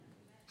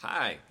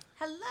Hi.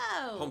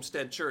 Hello.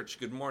 Homestead Church,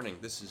 good morning.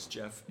 This is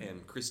Jeff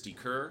and Christy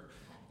Kerr,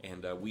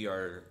 and we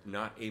are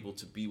not able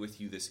to be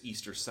with you this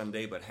Easter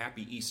Sunday, but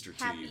happy Easter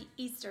to you. Happy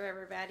Easter,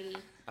 everybody.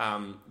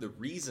 The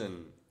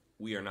reason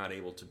we are not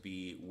able to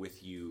be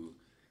with you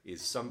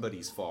is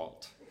somebody's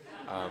fault.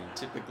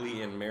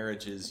 Typically in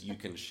marriages, you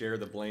can share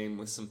the blame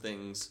with some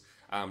things.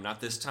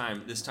 Not this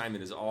time. This time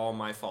it is all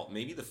my fault.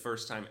 Maybe the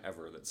first time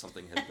ever that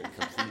something has been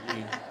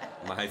completely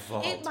my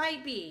fault. It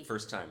might be.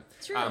 First time.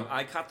 True.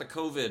 I caught the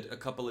COVID a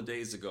couple of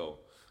days ago.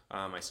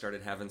 I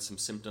started having some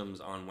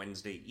symptoms on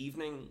Wednesday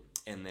evening,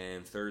 and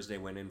then Thursday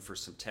went in for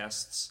some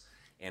tests,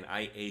 and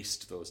I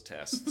aced those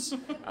tests.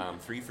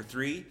 3 for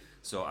 3.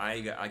 So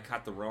I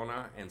caught the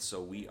Rona, and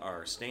so we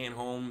are staying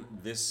home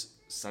this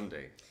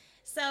Sunday.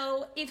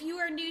 So if you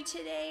are new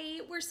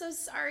today, we're so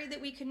sorry that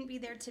we couldn't be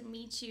there to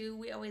meet you.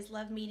 We always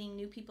love meeting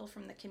new people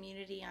from the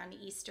community on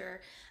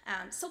Easter.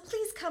 So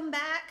please come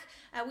back.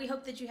 We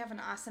hope that you have an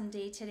awesome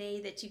day today,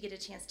 that you get a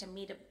chance to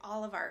meet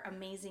all of our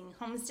amazing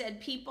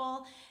Homestead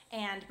people.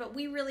 But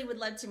we really would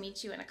love to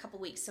meet you in a couple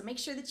weeks. So make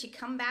sure that you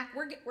come back.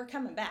 We're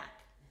coming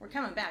back. We're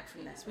coming back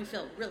from this. We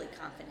feel really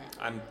confident.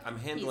 I'm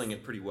handling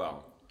it pretty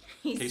well.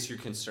 In case you're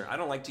concerned, I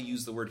don't like to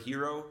use the word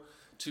hero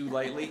too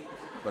lightly,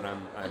 but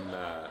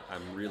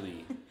I'm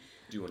really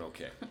doing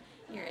okay.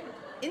 You're an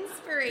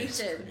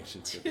inspiration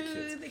to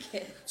the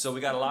kids. So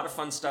we got a lot of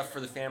fun stuff for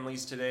the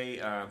families today.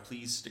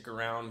 Please stick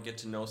around, get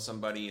to know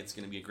somebody. It's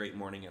going to be a great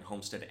morning at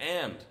Homestead.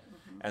 And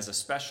as a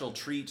special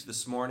treat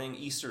this morning,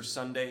 Easter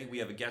Sunday, we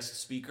have a guest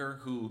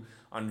speaker who,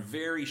 on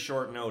very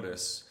short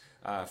notice,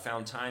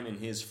 found time in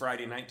his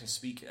Friday night to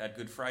speak at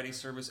Good Friday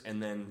service.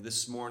 And then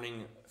this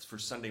morning, for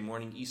Sunday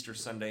morning, Easter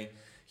Sunday,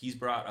 he's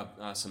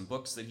brought some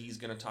books that he's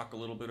going to talk a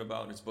little bit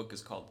about. His book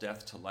is called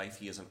Death to Life.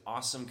 He is an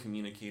awesome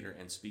communicator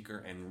and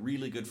speaker and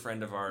really good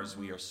friend of ours.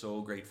 We are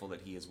so grateful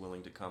that he is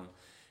willing to come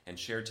and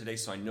share today.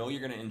 So I know you're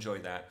going to enjoy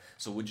that.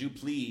 So would you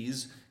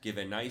please give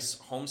a nice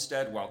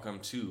Homestead welcome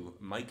to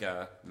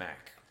Micah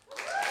Mack.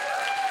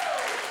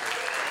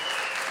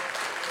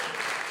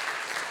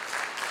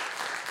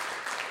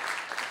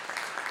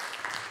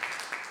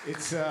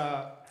 It's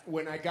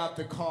when I got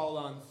the call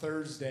on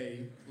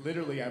Thursday,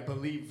 literally I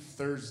believe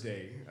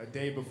Thursday, a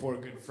day before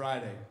Good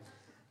Friday,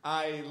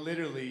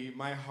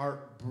 my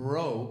heart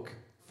broke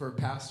for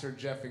Pastor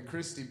Jeff and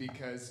Christy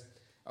because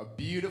a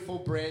beautiful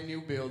brand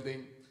new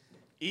building,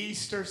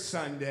 Easter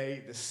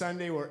Sunday, the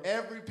Sunday where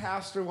every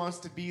pastor wants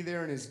to be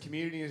there in his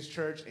community, his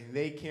church, and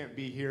they can't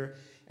be here.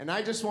 And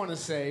I just want to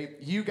say,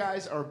 you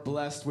guys are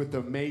blessed with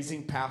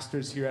amazing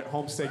pastors here at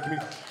Homestead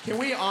Community. Can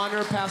we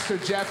honor Pastor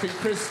Jeff and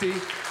Christy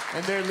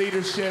and their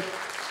leadership?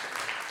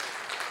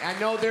 I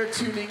know they're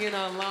tuning in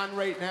online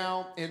right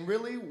now, and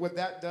really what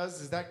that does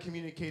is that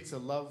communicates a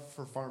love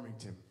for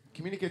Farmington.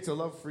 Communicates a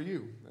love for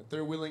you, that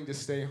they're willing to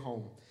stay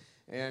home.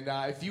 And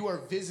if you are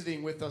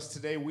visiting with us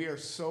today, we are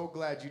so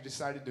glad you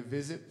decided to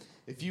visit.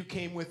 If you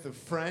came with a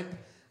friend,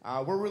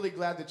 we're really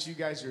glad that you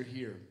guys are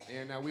here.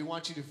 And we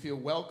want you to feel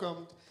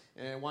welcomed,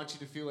 and want you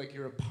to feel like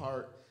you're a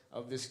part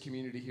of this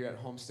community here at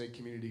Homestead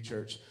Community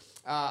Church.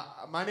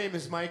 My name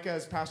is Micah,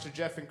 as Pastor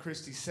Jeff and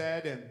Christy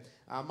said, and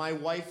my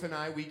wife and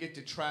I, we get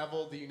to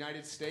travel the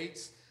United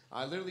States,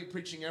 literally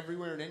preaching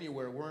everywhere and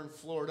anywhere. We're in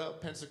Florida,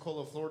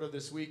 Pensacola, Florida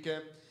this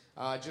weekend.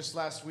 Just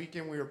last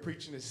weekend, we were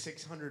preaching to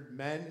 600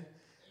 men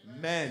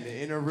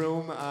in a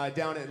room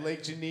down at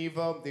Lake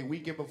Geneva. The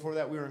weekend before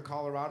that, we were in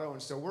Colorado,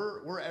 and so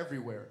we're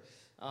everywhere.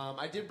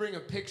 I did bring a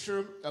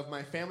picture of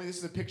my family. This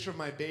is a picture of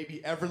my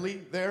baby,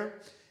 Everly, there.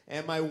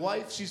 And my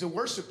wife, she's a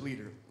worship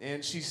leader.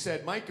 And she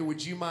said, Micah,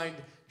 would you mind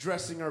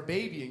dressing our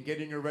baby and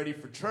getting her ready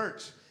for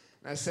church?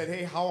 And I said,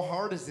 hey, how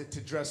hard is it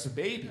to dress a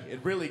baby? It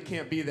really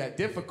can't be that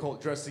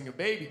difficult dressing a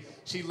baby.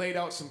 She laid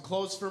out some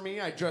clothes for me.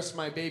 I dressed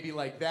my baby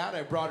like that.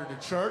 I brought her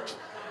to church.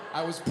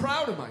 I was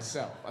proud of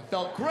myself. I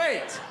felt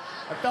great.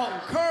 I felt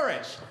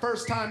encouraged.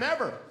 First time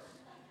ever.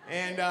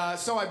 And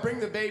so I bring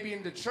the baby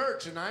into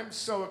church, and I'm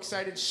so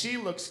excited. She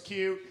looks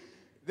cute.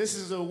 This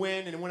is a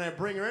win. And when I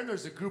bring her in,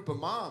 there's a group of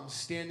moms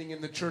standing in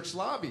the church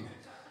lobby.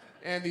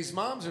 And these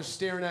moms are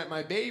staring at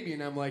my baby,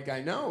 and I'm like, I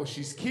know,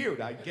 she's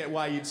cute. I get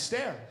why you'd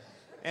stare.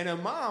 And a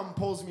mom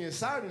pulls me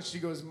aside, and she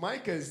goes,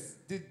 Micah,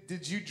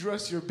 did you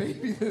dress your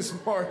baby this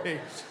morning?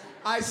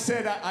 I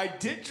said, I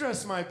did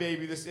dress my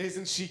baby.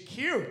 Isn't she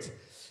cute?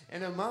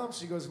 And a mom,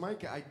 she goes,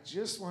 Micah, I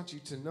just want you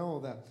to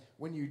know that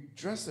when you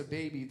dress a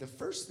baby, the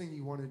first thing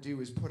you want to do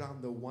is put on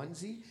the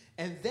onesie,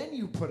 and then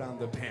you put on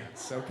the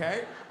pants,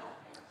 okay?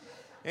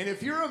 And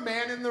if you're a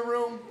man in the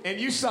room and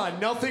you saw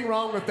nothing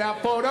wrong with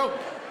that photo,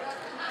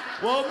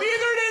 well, neither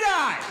did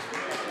I.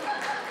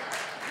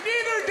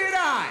 Neither did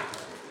I.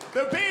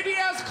 The baby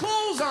has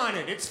clothes on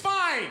it. It's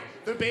fine.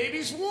 The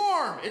baby's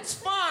warm. It's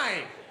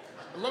fine.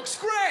 It looks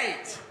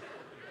great.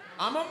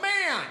 I'm a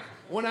man.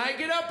 When I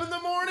get up in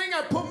the morning,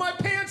 I put my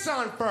pants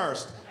on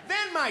first,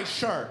 then my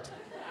shirt.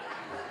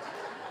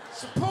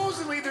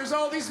 Supposedly, there's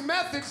all these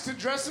methods to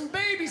dressing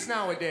babies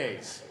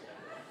nowadays.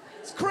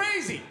 It's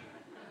crazy.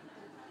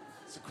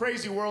 It's a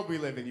crazy world we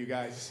live in, you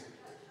guys.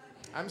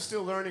 I'm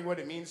still learning what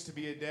it means to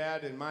be a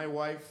dad, and my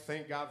wife,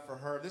 thank God for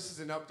her. This is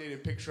an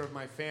updated picture of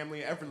my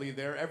family. Everly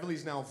there.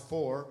 Everly's now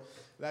 4.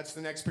 That's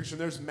the next picture.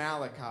 There's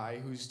Malachi,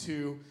 who's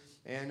 2.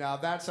 And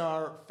that's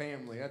our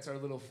family. That's our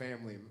little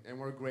family, and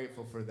we're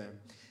grateful for them.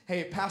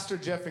 Hey, Pastor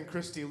Jeff and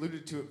Christy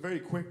alluded to it very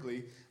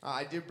quickly.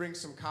 I did bring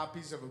some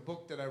copies of a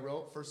book that I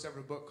wrote, first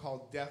ever book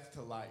called Death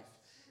to Life.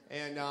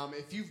 And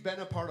if you've been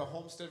a part of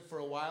Homestead for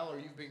a while or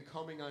you've been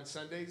coming on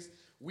Sundays,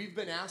 we've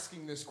been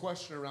asking this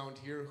question around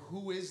here: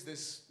 who is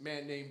this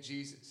man named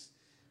Jesus?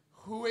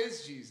 Who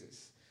is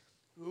Jesus?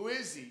 Who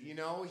is he? You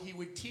know, he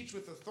would teach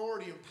with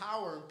authority and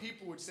power, and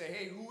people would say,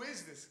 hey, who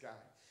is this guy?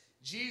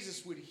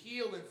 Jesus would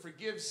heal and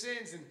forgive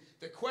sins, and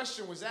the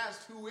question was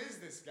asked, who is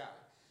this guy?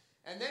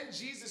 And then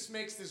Jesus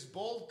makes this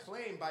bold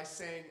claim by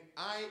saying,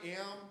 I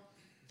am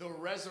the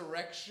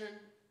resurrection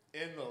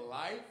and the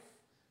life.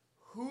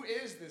 Who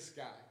is this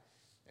guy?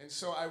 And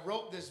so I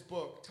wrote this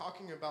book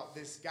talking about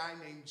this guy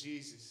named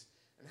Jesus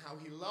and how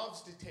he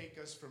loves to take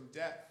us from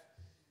death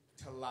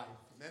to life.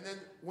 And then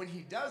when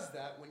he does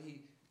that, when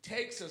he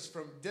takes us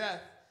from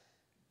death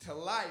to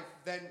life,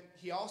 then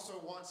he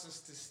also wants us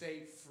to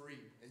stay free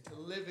and to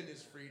live in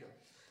his freedom.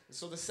 And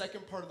so the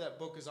second part of that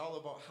book is all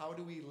about how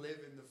do we live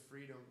in the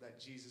freedom that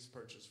Jesus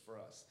purchased for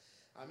us.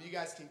 You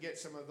guys can get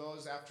some of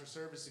those after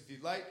service if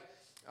you'd like.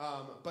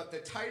 But the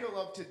title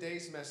of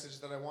today's message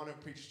that I want to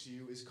preach to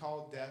you is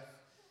called Death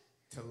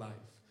to Life.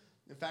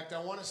 In fact, I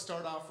want to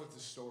start off with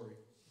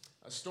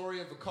a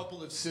story of a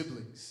couple of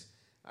siblings.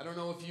 I don't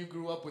know if you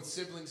grew up with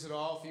siblings at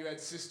all, if you had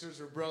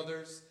sisters or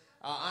brothers.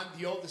 I'm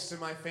the oldest in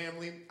my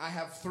family. I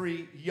have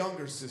 3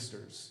 younger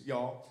sisters,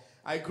 y'all.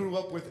 I grew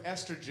up with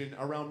estrogen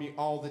around me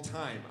all the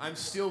time. I'm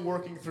still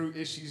working through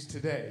issues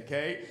today,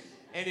 okay?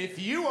 And if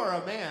you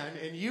are a man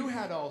and you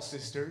had all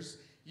sisters,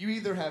 you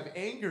either have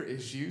anger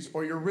issues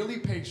or you're really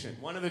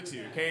patient. One of the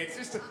two, okay?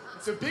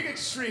 It's a big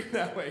extreme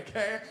that way,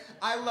 okay?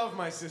 I love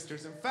my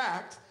sisters. In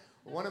fact,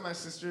 one of my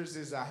sisters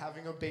is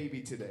having a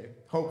baby today,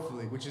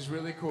 hopefully, which is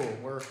really cool.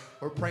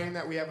 We're praying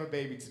that we have a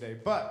baby today.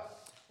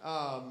 But,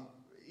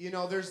 you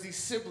know, there's these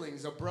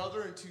siblings, a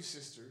brother and 2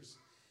 sisters.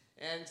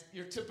 And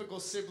your typical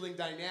sibling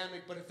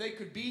dynamic, but if they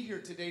could be here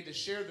today to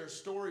share their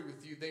story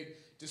with you, they'd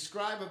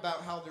describe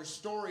about how their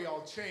story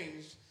all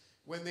changed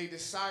when they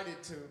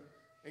decided to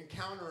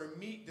encounter and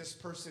meet this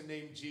person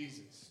named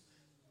Jesus.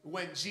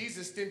 When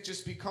Jesus didn't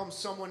just become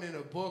someone in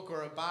a book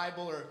or a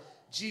Bible, or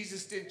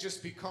Jesus didn't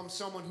just become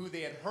someone who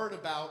they had heard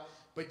about,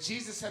 but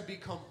Jesus had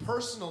become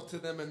personal to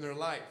them in their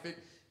life. It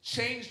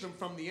changed them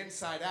from the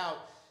inside out.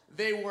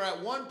 They were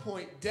at one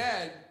point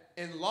dead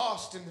and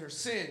lost in their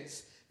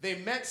sins. They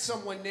met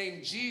someone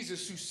named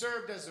Jesus who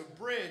served as a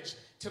bridge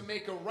to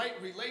make a right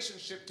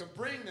relationship, to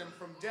bring them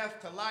from death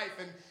to life.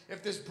 And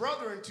if this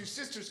brother and 2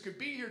 sisters could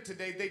be here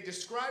today, they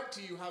describe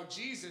to you how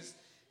Jesus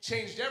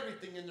changed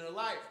everything in their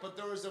life. But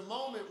there was a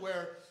moment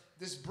where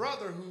this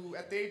brother, who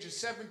at the age of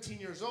 17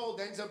 years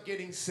old, ends up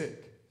getting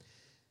sick.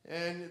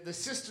 And the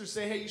sisters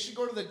say, hey, you should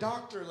go to the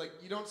doctor. Like,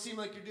 you don't seem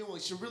like you're doing well.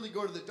 You should really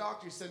go to the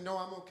doctor. He said, no,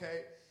 I'm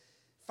okay.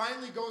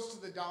 Finally goes to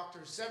the doctor,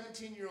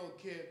 17-year-old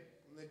kid.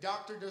 And the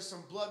doctor does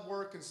some blood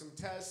work and some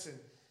tests, and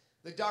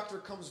the doctor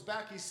comes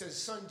back. He says,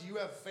 son, do you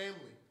have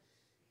family?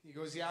 He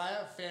goes, yeah, I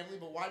have family,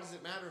 but why does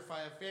it matter if I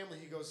have family?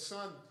 He goes,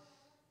 son,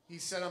 he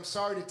said, I'm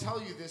sorry to tell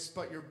you this,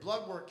 but your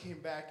blood work came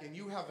back, and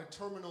you have a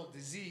terminal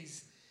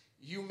disease.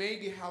 You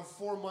maybe have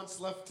 4 months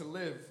left to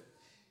live.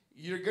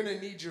 You're going to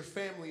need your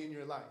family in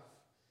your life.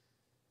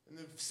 And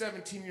the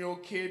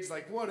 17-year-old kid's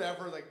like,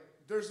 whatever, like,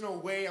 there's no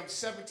way. I'm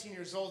 17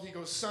 years old. He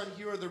goes, son,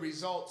 here are the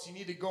results. You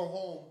need to go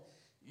home.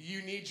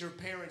 You need your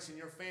parents and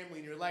your family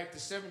in your life. The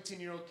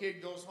 17-year-old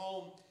kid goes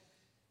home,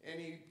 and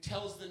he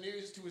tells the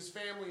news to his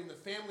family, and the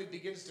family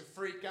begins to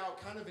freak out,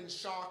 kind of in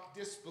shock,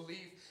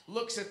 disbelief,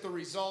 looks at the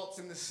results.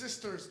 And the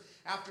sisters,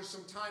 after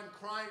some time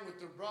crying with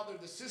their brother,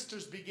 the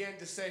sisters began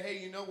to say, hey,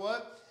 you know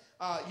what?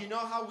 You know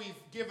how we've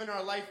given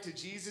our life to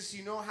Jesus?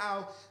 You know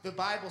how the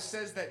Bible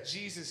says that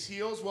Jesus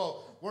heals?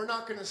 Well, we're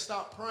not going to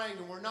stop praying,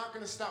 and we're not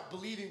going to stop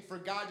believing for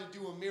God to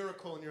do a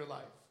miracle in your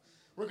life.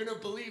 We're going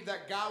to believe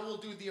that God will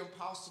do the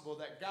impossible,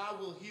 that God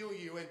will heal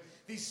you. And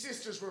these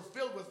sisters were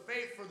filled with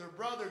faith for their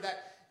brother,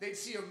 that they'd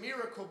see a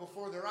miracle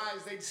before their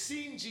eyes. They'd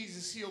seen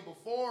Jesus heal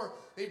before.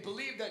 They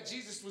believed that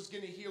Jesus was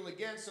going to heal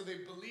again, so they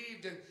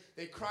believed and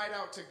they cried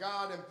out to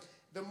God. And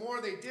the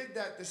more they did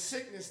that, the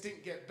sickness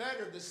didn't get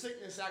better. The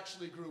sickness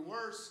actually grew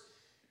worse.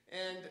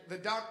 And the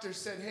doctor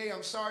said, hey,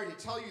 I'm sorry to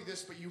tell you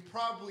this, but you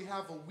probably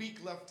have a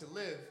week left to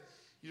live.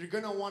 You're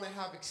going to want to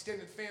have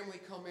extended family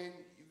come in.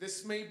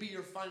 This may be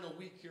your final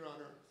week here on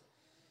earth.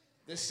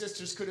 The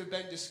sisters could have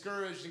been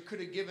discouraged and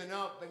could have given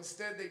up. But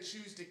instead, they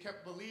choose to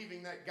keep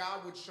believing that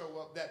God would show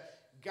up, that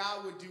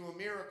God would do a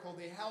miracle.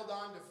 They held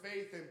on to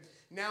faith, and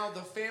now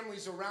the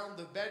family's around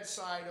the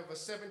bedside of a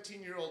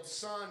 17-year-old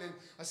son and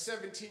a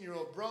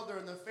 17-year-old brother,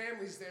 and the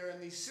family's there, and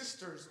these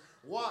sisters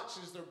watch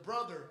as their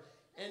brother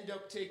end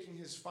up taking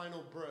his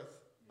final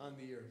breath on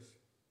the earth.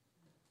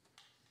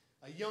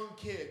 A young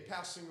kid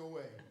passing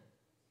away.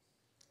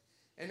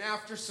 And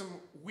after some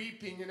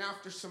weeping and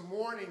after some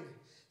mourning,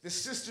 the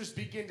sisters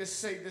begin to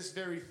say this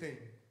very thing.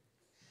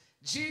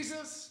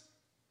 Jesus,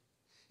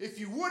 if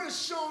you would have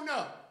shown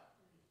up,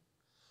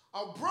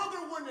 our brother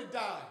wouldn't have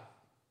died.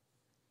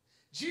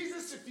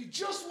 Jesus, if you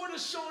just would have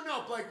shown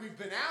up like we've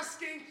been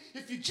asking,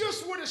 if you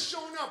just would have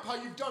shown up how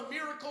you've done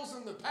miracles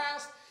in the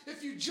past,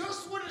 if you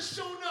just would have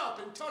shown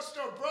up and touched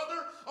our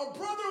brother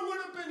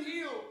would have been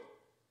healed.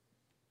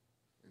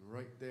 And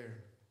right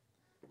there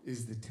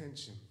is the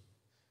tension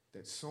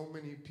that so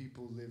many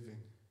people live in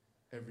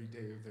every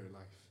day of their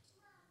life.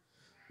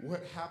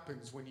 What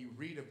happens when you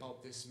read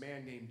about this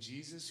man named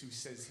Jesus who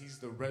says he's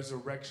the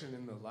resurrection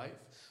and the life?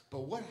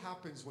 But what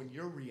happens when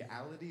your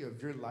reality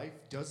of your life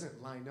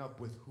doesn't line up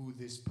with who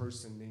this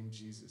person named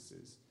Jesus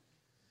is?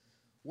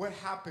 What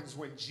happens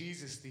when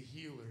Jesus the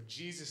healer,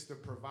 Jesus the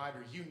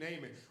provider, you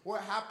name it?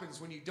 What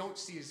happens when you don't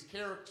see his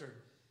character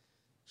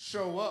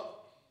show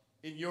up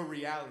in your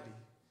reality?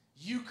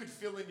 You could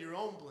fill in your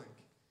own blank.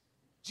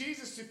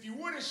 Jesus, if you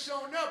would have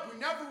shown up, we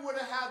never would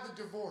have had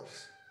the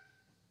divorce.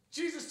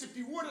 Jesus, if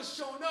you would have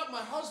shown up,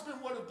 my husband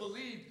would have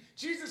believed.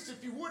 Jesus,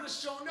 if you would have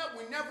shown up,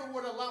 we never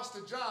would have lost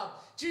a job.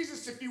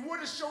 Jesus, if you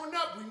would have shown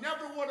up, we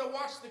never would have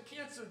watched the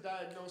cancer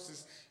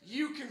diagnosis.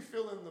 You can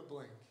fill in the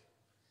blank.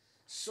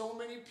 So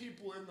many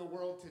people in the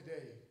world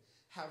today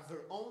have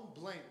their own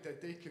blank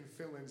that they can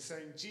fill in,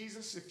 saying,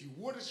 Jesus, if you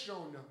would have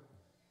shown up.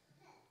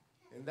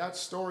 And that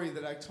story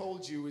that I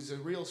told you is a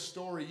real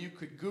story. You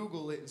could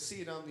Google it and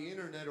see it on the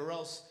internet, or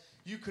else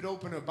you could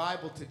open a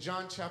Bible to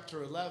John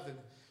chapter 11,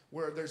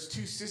 where there's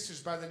two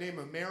sisters by the name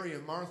of Mary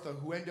and Martha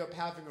who end up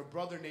having a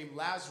brother named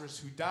Lazarus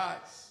who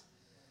dies.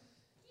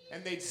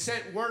 And they'd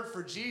sent word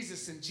for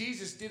Jesus, and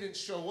Jesus didn't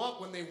show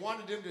up when they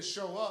wanted him to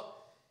show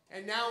up.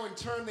 And now in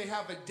turn they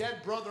have a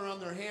dead brother on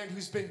their hand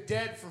who's been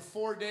dead for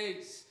 4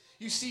 days.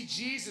 You see,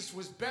 Jesus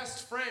was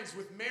best friends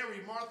with Mary,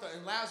 Martha,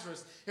 and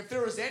Lazarus. If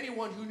there was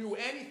anyone who knew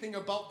anything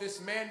about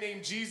this man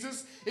named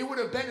Jesus, it would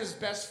have been his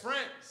best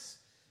friends.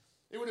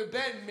 It would have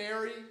been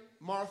Mary,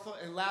 Martha,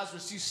 and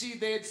Lazarus. You see,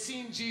 they had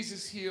seen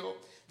Jesus heal.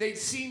 They'd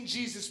seen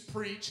Jesus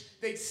preach.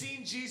 They'd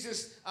seen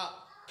Jesus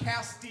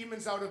cast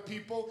demons out of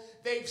people.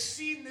 They've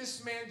seen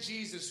this man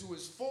Jesus, who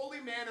is fully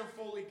man and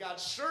fully God.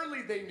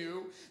 Surely they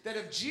knew that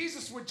if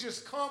Jesus would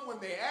just come when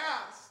they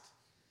asked,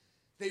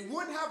 they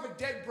wouldn't have a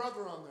dead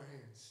brother on their hands.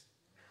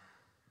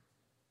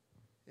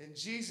 And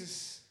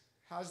Jesus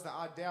has the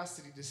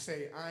audacity to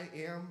say, I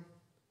am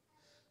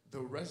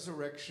the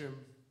resurrection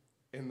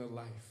and the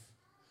life.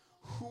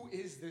 Who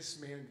is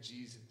this man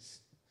Jesus?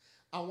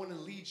 I want to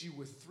lead you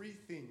with 3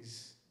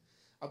 things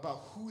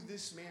about who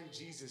this man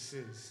Jesus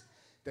is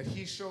that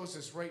he shows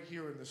us right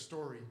here in the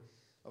story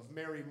of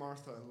Mary,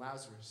 Martha, and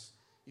Lazarus.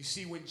 You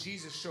see, when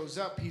Jesus shows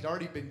up, he'd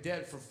already been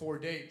dead for 4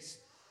 days.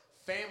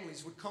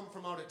 Families would come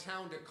from out of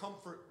town to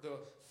comfort the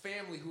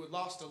family who had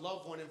lost a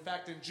loved one. In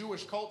fact, in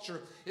Jewish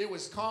culture, it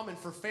was common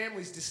for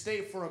families to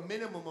stay for a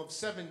minimum of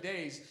 7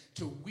 days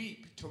to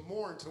weep, to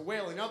mourn, to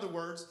wail. In other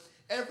words,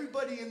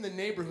 everybody in the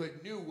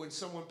neighborhood knew when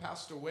someone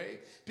passed away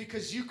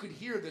because you could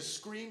hear the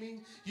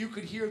screaming, you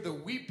could hear the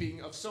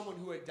weeping of someone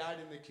who had died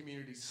in the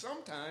community.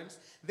 Sometimes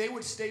they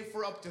would stay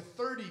for up to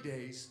 30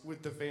 days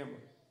with the family.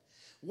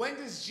 When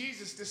does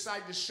Jesus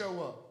decide to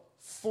show up?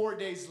 4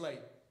 days late.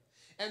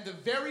 And the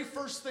very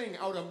first thing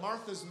out of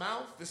Martha's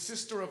mouth, the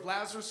sister of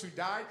Lazarus who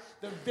died,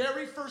 the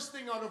very first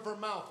thing out of her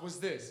mouth was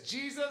this: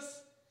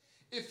 Jesus,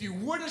 if you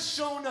would have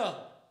shown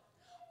up,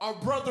 our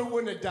brother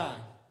wouldn't have died.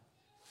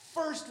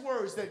 First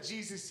words that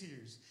Jesus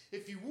hears.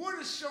 If you would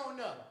have shown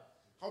up,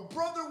 our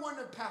brother wouldn't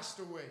have passed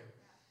away.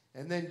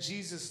 And then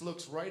Jesus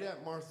looks right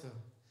at Martha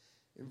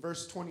in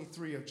verse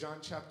 23 of John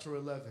chapter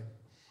 11.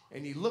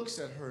 And he looks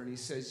at her and he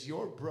says,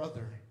 your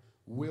brother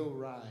will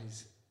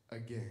rise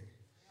again.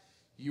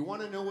 You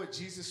want to know what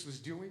Jesus was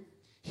doing?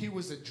 He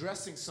was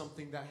addressing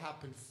something that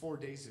happened 4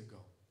 days ago.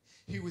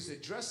 He was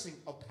addressing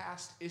a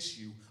past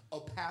issue, a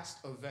past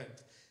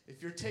event.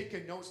 If you're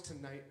taking notes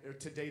tonight or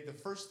today, the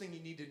first thing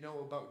you need to know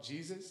about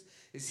Jesus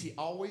is he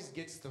always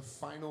gets the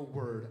final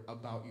word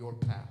about your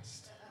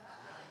past.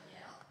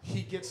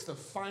 He gets the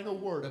final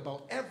word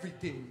about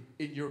everything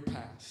in your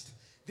past.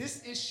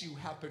 This issue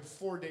happened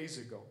 4 days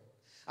ago.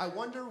 I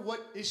wonder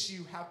what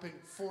issue happened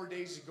 4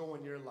 days ago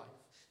in your life.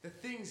 The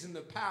things in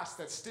the past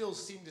that still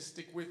seem to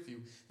stick with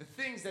you. The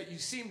things that you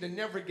seem to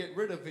never get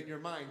rid of in your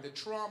mind. The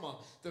trauma,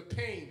 the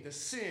pain, the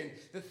sin,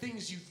 the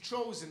things you've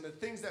chosen, the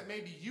things that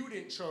maybe you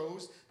didn't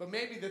choose, but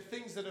maybe the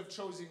things that have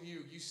chosen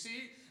you. You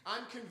see,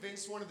 I'm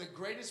convinced one of the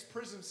greatest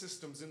prison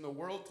systems in the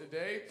world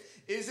today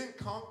isn't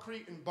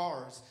concrete and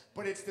bars,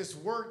 but it's this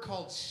word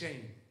called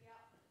shame.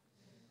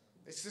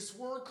 It's this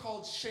word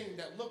called shame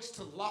that looks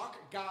to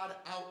lock God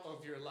out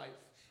of your life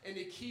and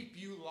to keep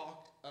you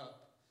locked up.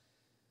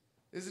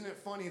 Isn't it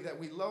funny that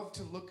we love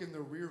to look in the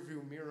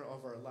rearview mirror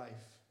of our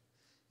life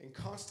and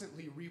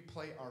constantly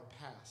replay our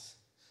past,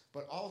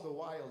 but all the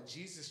while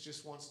Jesus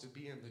just wants to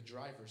be in the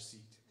driver's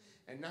seat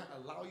and not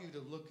allow you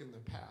to look in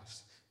the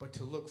past, but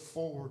to look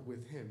forward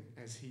with him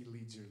as he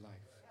leads your life.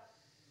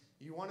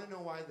 You want to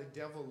know why the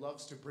devil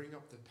loves to bring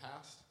up the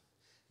past?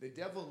 The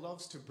devil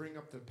loves to bring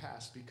up the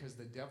past because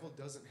the devil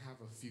doesn't have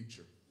a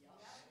future.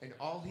 And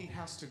all he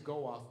has to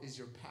go off is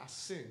your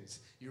past sins,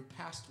 your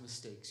past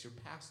mistakes, your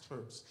past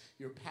hurts,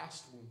 your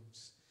past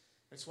wounds.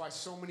 That's why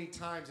so many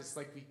times it's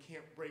like we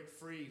can't break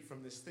free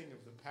from this thing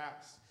of the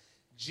past.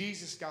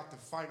 Jesus got the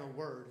final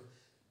word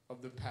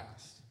of the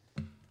past.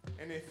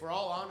 And if we're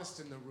all honest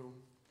in the room,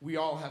 we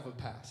all have a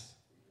past.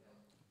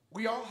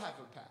 We all have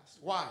a past.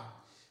 Why?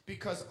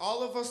 Because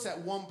all of us at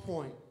one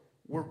point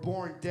were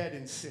born dead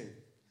in sin.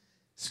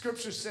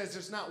 Scripture says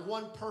there's not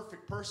one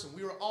perfect person.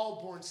 We were all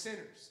born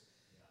sinners.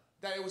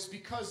 That it was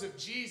because of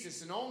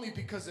Jesus and only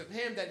because of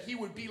him that he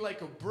would be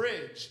like a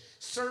bridge,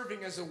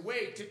 serving as a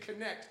way to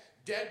connect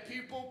dead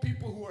people,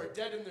 people who are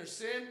dead in their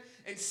sin,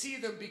 and see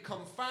them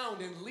become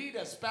found and lead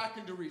us back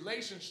into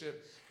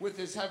relationship with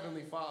his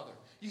heavenly Father.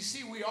 You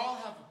see, we all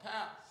have a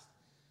past.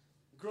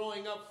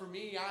 Growing up for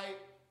me, I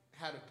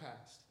had a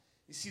past.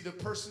 You see, the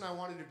person I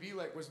wanted to be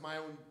like was my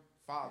own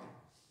father.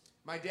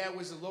 My dad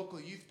was a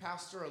local youth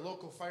pastor, a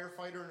local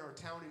firefighter in our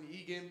town in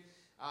Egan.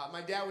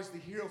 My dad was the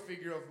hero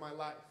figure of my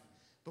life.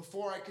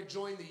 Before I could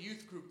join the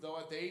youth group, though,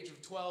 at the age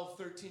of 12,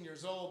 13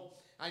 years old,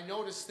 I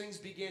noticed things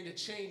began to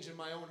change in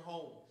my own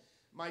home.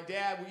 My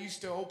dad, we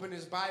used to open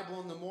his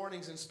Bible in the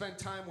mornings and spend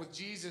time with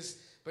Jesus.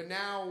 But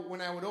now,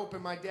 when I would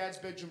open my dad's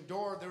bedroom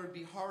door, there would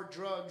be hard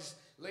drugs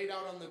laid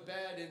out on the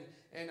bed.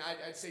 And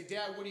I'd say,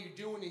 Dad, what are you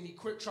doing? And he'd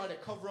quick try to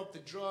cover up the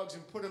drugs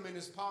and put them in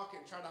his pocket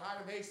and try to hide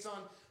them. Hey, son,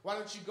 why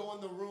don't you go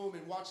in the room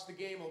and watch the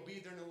game? I'll be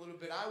there in a little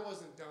bit. I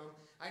wasn't dumb.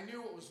 I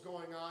knew what was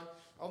going on.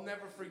 I'll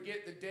never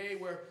forget the day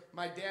where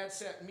my dad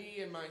sat me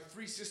and my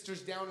 3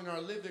 sisters down in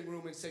our living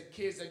room and said,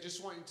 kids, I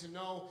just want you to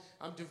know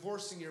I'm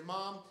divorcing your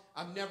mom.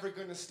 I'm never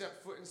going to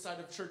step foot inside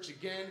of church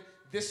again.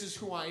 This is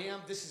who I am.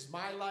 This is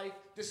my life.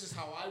 This is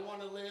how I want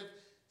to live.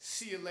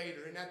 See you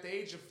later. And at the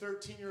age of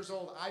 13 years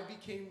old, I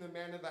became the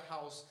man of the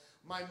house.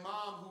 My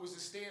mom, who was a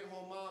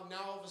stay-at-home mom,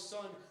 now all of a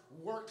sudden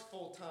worked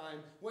full-time,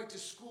 went to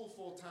school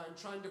full-time,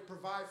 trying to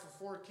provide for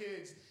 4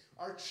 kids.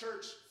 Our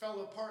church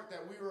fell apart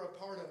that we were a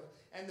part of.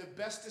 And the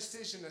best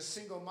decision a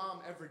single mom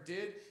ever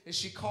did is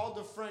she called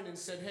a friend and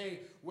said, hey,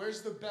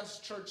 where's the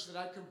best church that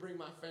I can bring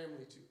my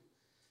family to?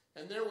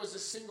 And there was a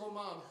single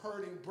mom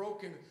hurting,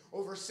 broken,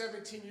 over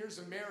 17 years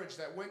of marriage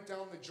that went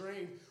down the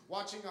drain,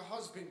 watching a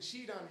husband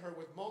cheat on her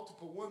with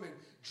multiple women,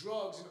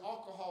 drugs and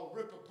alcohol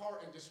rip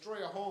apart and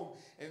destroy a home.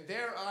 And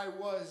there I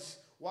was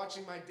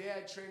watching my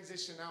dad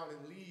transition out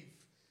and leave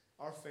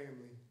our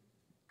family.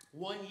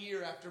 1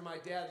 year after my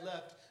dad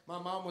left, my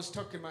mom was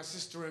tucking my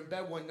sister in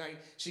bed one night.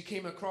 She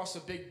came across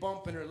a big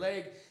bump in her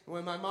leg. And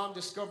when my mom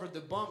discovered the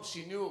bump,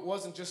 she knew it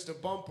wasn't just a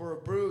bump or a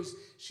bruise.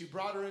 She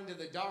brought her into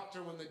the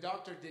doctor. When the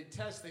doctor did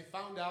tests, they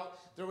found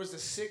out there was a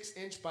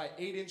 6-inch by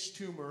 8-inch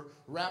tumor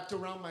wrapped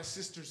around my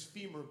sister's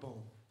femur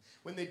bone.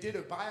 When they did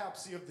a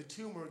biopsy of the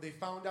tumor, they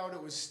found out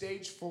it was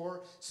stage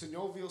 4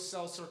 synovial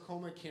cell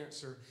sarcoma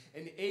cancer.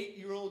 An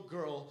 8-year-old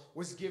girl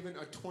was given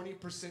a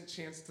 20%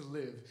 chance to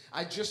live.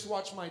 I just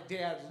watched my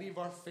dad leave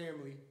our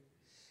family.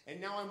 And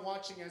now I'm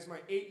watching as my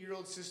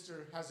 8-year-old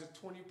sister has a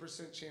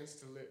 20% chance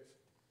to live.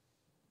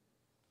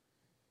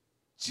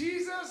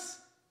 Jesus,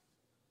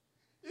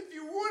 if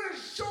you would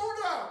have showed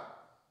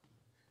up,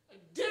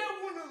 Dad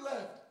wouldn't have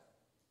left.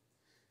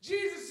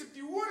 Jesus, if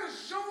you would have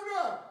showed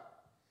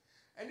up,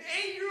 an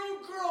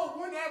 8-year-old girl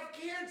wouldn't have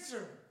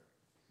cancer.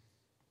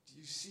 Do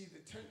you see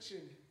the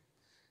tension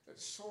that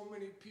so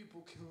many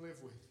people can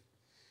live with?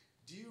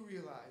 Do you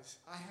realize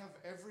I have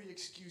every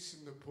excuse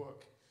in the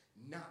book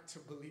not to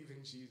believe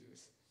in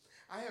Jesus?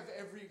 I have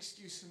every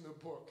excuse in the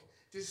book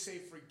to say,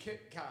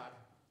 forget God.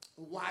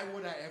 Why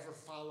would I ever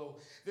follow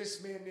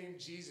this man named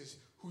Jesus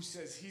who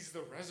says he's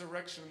the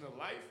resurrection and the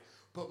life?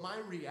 But my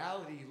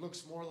reality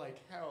looks more like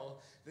hell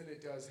than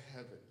it does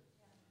heaven.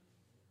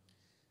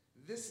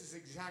 This is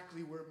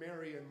exactly where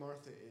Mary and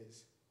Martha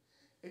is.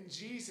 And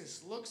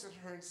Jesus looks at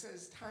her and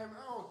says, time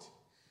out.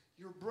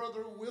 Your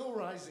brother will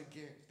rise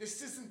again.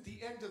 This isn't the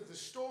end of the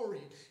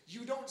story.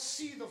 You don't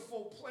see the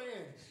full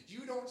plan.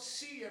 You don't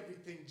see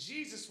everything.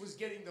 Jesus was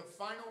getting the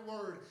final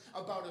word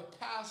about a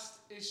past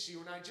issue.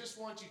 And I just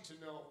want you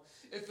to know,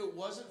 if it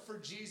wasn't for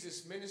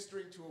Jesus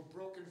ministering to a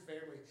broken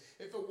family,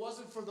 if it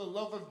wasn't for the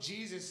love of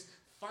Jesus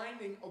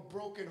finding a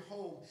broken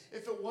home,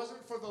 if it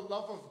wasn't for the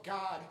love of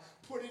God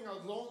putting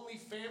a lonely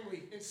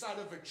family inside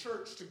of a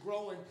church to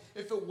grow in,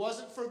 if it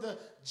wasn't for the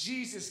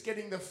Jesus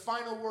getting the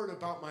final word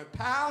about my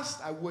past,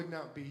 I would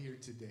not be here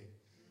today.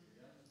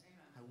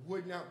 I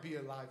would not be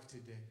alive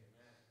today.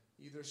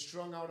 Either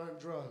strung out on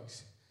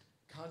drugs,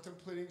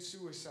 contemplating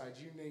suicide,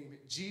 you name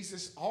it.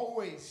 Jesus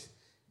always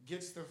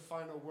gets the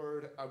final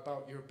word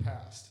about your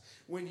past.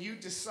 When you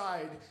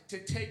decide to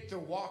take the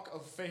walk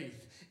of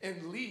faith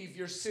and leave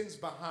your sins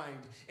behind,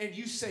 and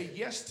you say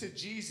yes to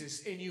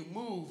Jesus and you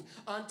move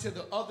onto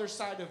the other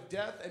side of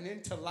death and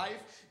into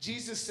life,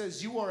 Jesus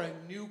says you are a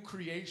new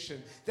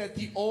creation, that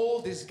the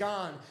old is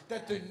gone,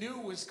 that the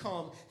new has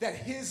come, that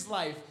his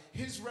life,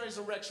 his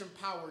resurrection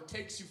power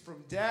takes you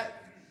from death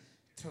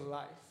to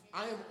life.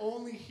 I am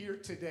only here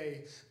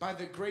today by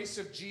the grace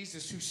of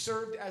Jesus, who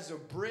served as a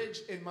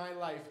bridge in my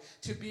life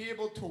to be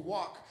able to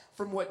walk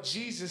from what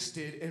Jesus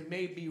did and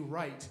made me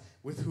right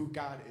with who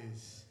God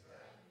is.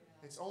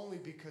 It's only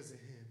because of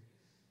him.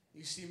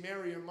 You see,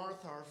 Mary and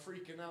Martha are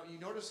freaking out. You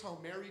notice how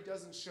Mary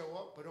doesn't show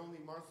up, but only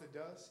Martha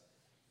does?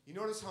 You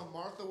notice how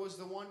Martha was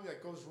the one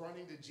that goes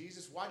running to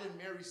Jesus? Why did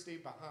Mary stay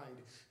behind?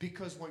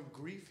 Because when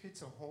grief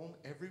hits a home,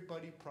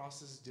 everybody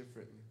processes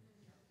differently.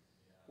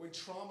 When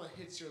trauma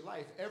hits your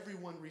life,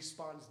 everyone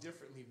responds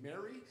differently.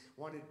 Mary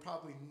wanted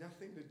probably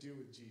nothing to do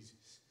with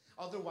Jesus.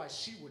 Otherwise,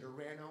 she would have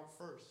ran out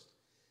first.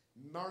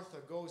 Martha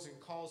goes and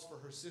calls for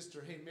her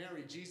sister. Hey,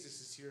 Mary,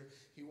 Jesus is here.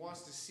 He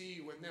wants to see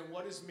you. And then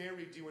what does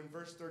Mary do in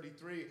verse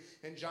 33?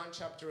 In John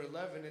chapter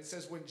 11, it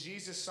says, when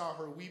Jesus saw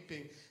her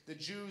weeping, the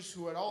Jews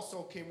who had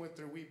also came with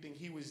her weeping,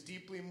 he was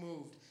deeply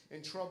moved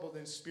and troubled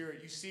in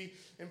spirit. You see,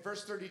 in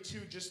verse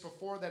 32, just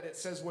before that, it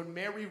says, when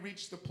Mary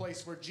reached the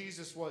place where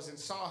Jesus was and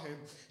saw him,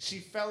 she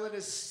fell at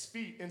his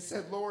feet and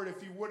said, Lord,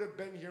 if you would have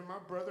been here, my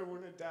brother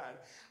wouldn't have died.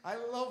 I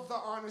love the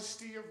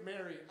honesty of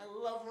Mary.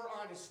 I love her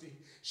honesty.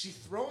 She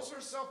throws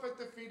herself at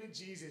the feet of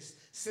Jesus,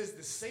 says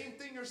the same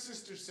thing her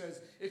sister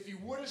says. If you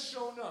would have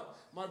shown up,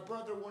 my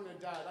brother wouldn't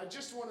have died. I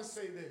just want to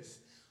say this.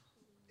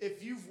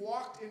 If you've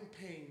walked in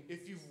pain,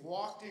 if you've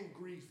walked in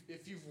grief,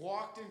 if you've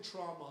walked in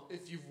trauma,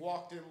 if you've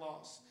walked in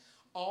loss,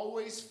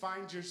 always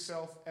find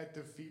yourself at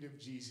the feet of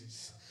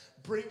Jesus.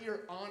 Bring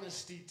your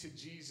honesty to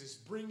Jesus.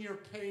 Bring your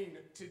pain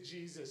to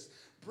Jesus.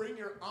 Bring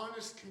your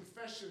honest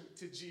confession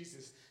to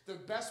Jesus. The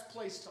best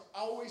place to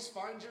always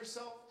find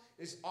yourself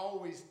is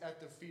always at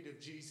the feet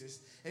of Jesus.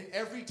 And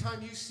every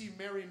time you see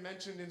Mary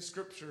mentioned in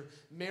Scripture,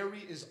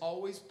 Mary is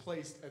always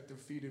placed at the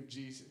feet of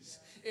Jesus.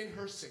 In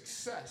her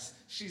success,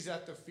 she's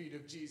at the feet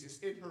of Jesus.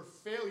 In her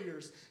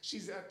failures,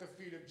 she's at the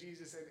feet of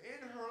Jesus. And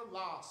in her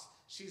loss,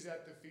 she's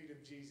at the feet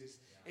of Jesus.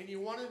 And you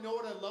want to know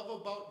what I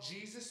love about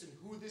Jesus and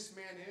who this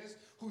man is,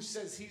 who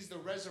says he's the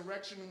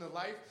resurrection and the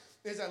life?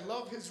 Is I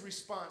love his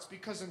response,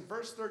 because in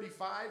verse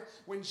 35,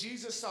 when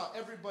Jesus saw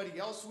everybody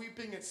else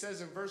weeping, it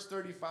says in verse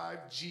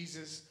 35,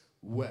 Jesus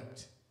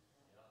wept.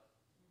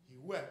 He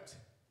wept.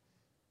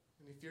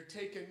 And if you're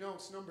taking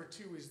notes, number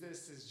 2 is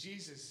this, is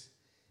Jesus,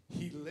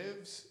 he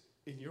lives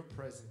in your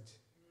present.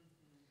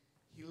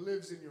 He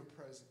lives in your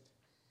present.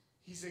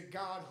 He's a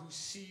God who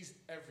sees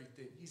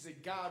everything. He's a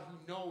God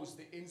who knows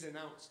the ins and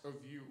outs of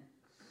you.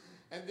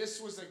 And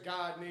this was a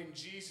God named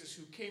Jesus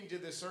who came to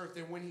this earth,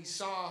 and when he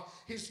saw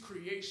his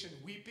creation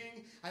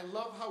weeping, I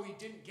love how he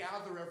didn't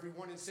gather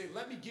everyone and say,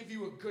 let me give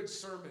you a good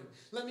sermon.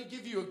 Let me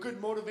give you a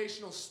good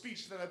motivational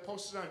speech that I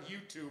posted on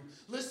YouTube.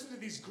 Listen to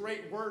these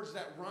great words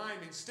that rhyme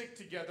and stick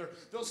together.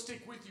 They'll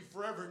stick with you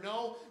forever.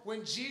 No,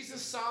 when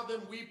Jesus saw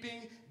them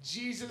weeping,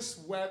 Jesus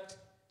wept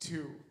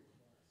too.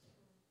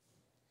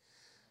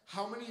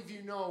 How many of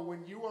you know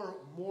when you are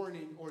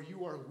mourning or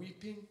you are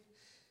weeping,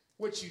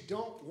 what you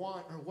don't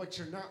want or what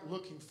you're not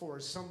looking for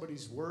is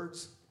somebody's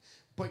words,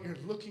 but you're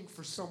looking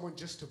for someone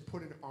just to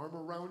put an arm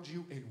around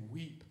you and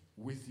weep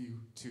with you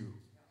too.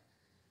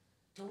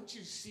 Don't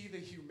you see the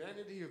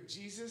humanity of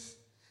Jesus?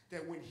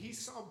 That when he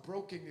saw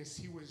brokenness,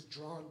 he was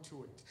drawn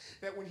to it.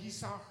 That when he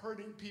saw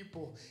hurting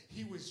people,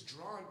 he was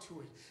drawn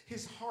to it.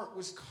 His heart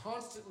was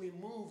constantly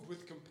moved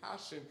with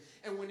compassion.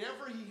 And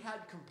whenever he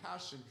had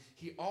compassion,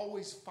 he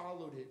always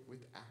followed it with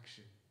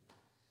action.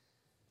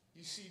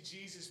 You see,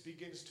 Jesus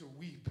begins to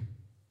weep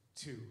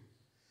too.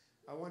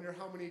 I wonder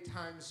how many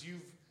times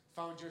you've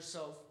found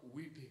yourself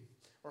weeping,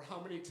 or how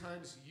many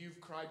times you've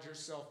cried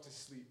yourself to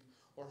sleep,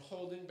 or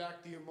holding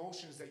back the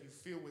emotions that you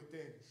feel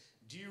within.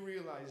 Do you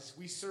realize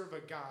we serve a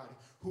God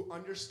who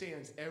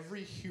understands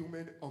every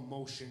human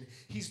emotion?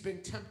 He's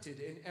been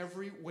tempted in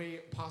every way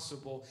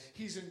possible.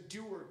 He's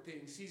endured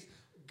things. He's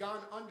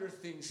gone under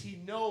things. He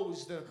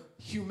knows the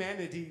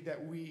humanity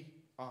that we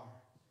are.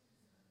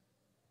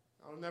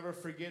 I'll never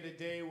forget a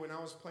day when I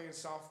was playing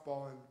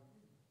softball and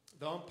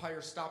the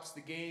umpire stops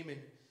the game and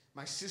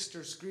my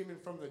sister's screaming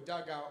from the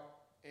dugout,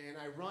 and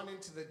I run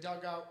into the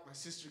dugout. My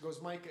sister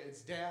goes, Micah,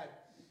 it's Dad.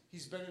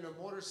 He's been in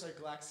a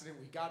motorcycle accident.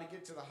 We got to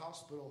get to the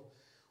hospital.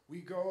 We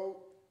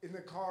go in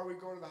the car, we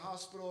go to the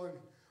hospital, and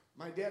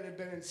my dad had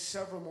been in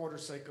several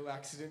motorcycle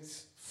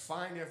accidents,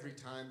 fine every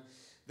time.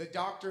 The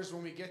doctors,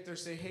 when we get there,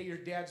 say, hey, your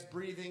dad's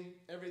breathing.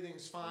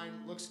 Everything's fine.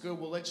 Looks good.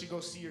 We'll let you go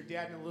see your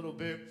dad in a little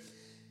bit.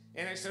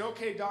 And I said,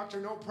 okay, doctor,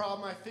 no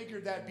problem. I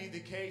figured that'd be the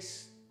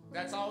case.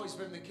 That's always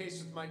been the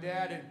case with my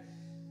dad.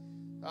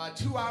 And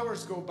 2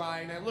 hours go by,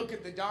 and I look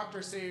at the doctor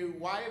and say,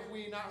 why have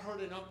we not heard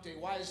an update?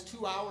 Why has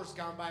 2 hours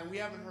gone by and we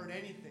haven't heard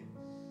anything?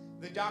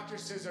 The doctor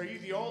says, are you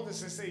the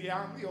oldest? I say,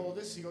 yeah, I'm the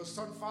oldest. He goes,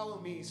 son,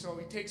 follow me. So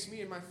he takes me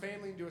and my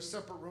family into a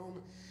separate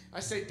room. I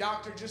say,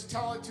 doctor, just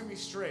tell it to me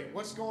straight.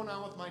 What's going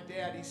on with my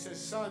dad? He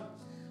says, son,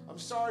 I'm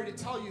sorry to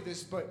tell you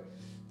this, but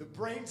the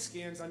brain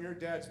scans on your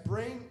dad's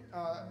brain,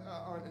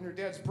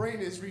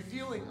 is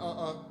revealing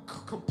a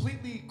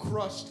completely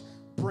crushed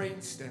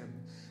brain stem.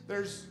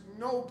 There's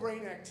no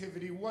brain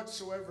activity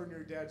whatsoever in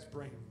your dad's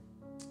brain.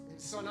 And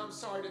son, I'm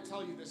sorry to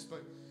tell you this,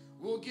 but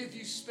we'll give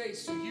you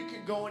space so you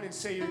can go in and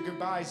say your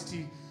goodbyes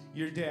to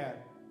your dad.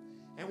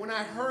 And when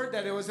I heard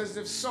that, it was as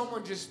if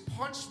someone just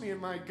punched me in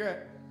my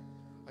gut.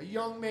 A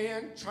young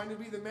man trying to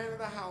be the man of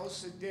the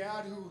house, a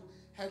dad who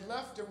had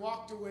left and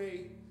walked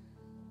away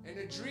And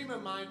a dream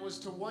of mine was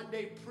to one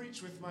day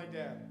preach with my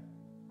dad.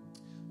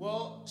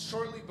 Well,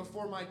 shortly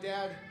before my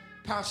dad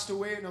passed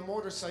away in a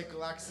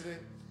motorcycle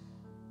accident,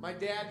 my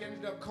dad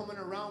ended up coming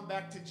around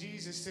back to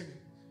Jesus and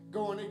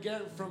going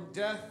again from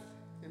death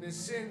and his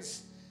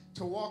sins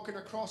to walking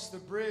across the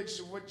bridge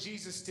of what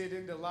Jesus did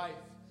into life.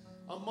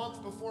 A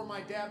month before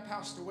my dad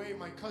passed away,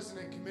 my cousin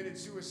had committed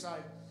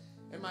suicide,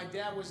 and my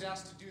dad was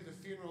asked to do the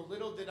funeral.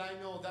 Little did I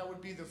know that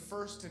would be the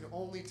first and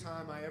only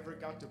time I ever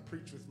got to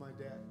preach with my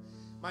dad.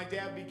 My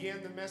dad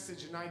began the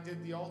message, and I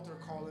did the altar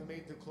call and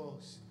made the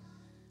close.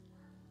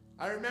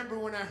 I remember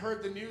when I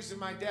heard the news of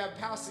my dad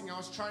passing, I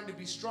was trying to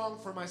be strong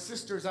for my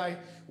sisters. I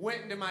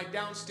went into my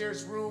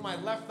downstairs room. I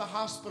left the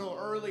hospital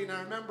early, and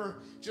I remember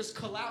just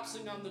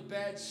collapsing on the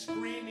bed,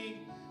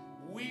 screaming,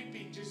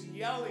 weeping, just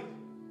yelling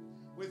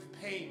with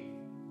pain.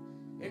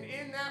 And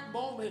in that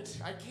moment,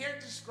 I can't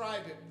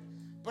describe it,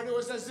 but it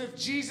was as if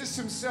Jesus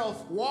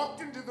himself walked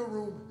into the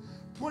room,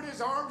 put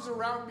his arms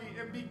around me,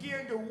 and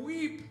began to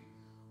weep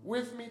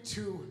with me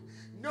too.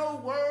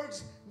 No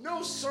words,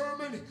 no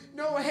sermon,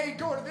 no, hey,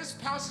 go to this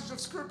passage of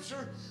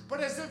scripture,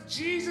 but as if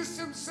Jesus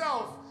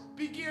himself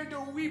began to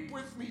weep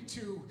with me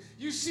too.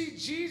 You see,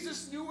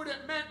 Jesus knew what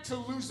it meant to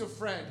lose a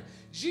friend.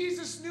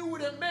 Jesus knew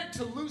what it meant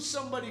to lose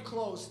somebody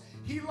close.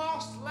 He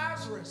lost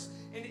Lazarus.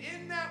 And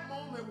in that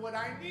moment, what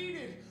I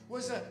needed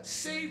was a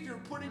Savior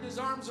putting his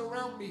arms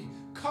around me,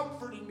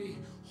 comforting me,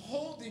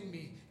 holding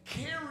me,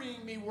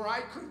 carrying me where I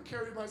couldn't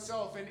carry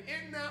myself. And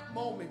in that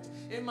moment,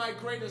 in my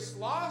greatest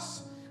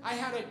loss, I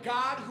had a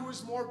God who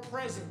was more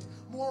present,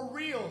 more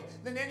real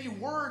than any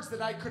words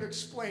that I could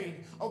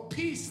explain. A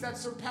peace that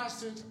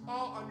surpasses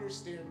all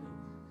understanding.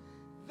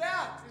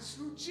 That is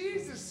who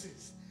Jesus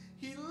is.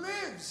 He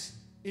lives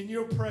in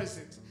your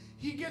present.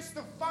 He gets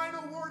the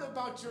final word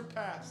about your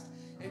past.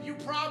 And you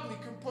probably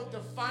can put the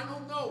final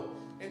note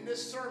in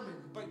this sermon.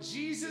 But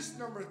Jesus,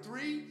 number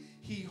 3,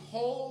 he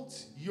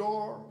holds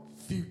your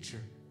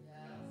future.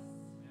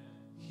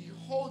 He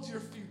holds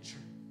your future.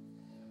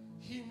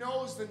 He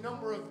knows the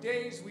number of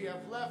days we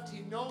have left.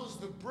 He knows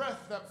the breath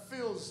that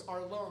fills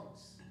our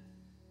lungs.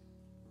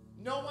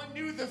 No one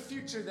knew the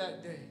future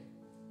that day.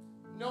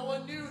 No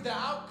one knew the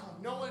outcome.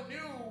 No one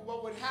knew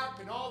what would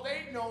happen. All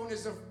they'd known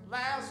is if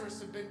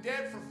Lazarus had been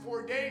dead for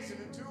 4 days in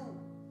a tomb.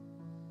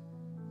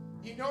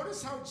 You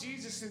notice how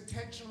Jesus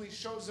intentionally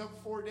shows up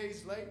 4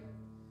 days late?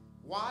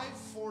 Why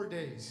 4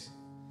 days?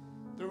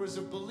 There was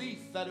a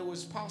belief that it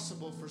was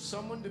possible for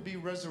someone to be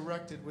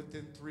resurrected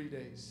within 3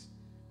 days.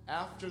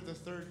 After the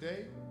 3rd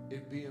day,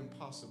 it'd be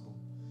impossible.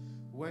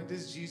 When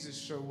does Jesus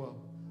show up?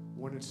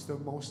 When it's the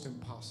most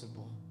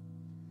impossible.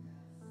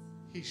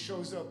 He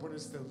shows up when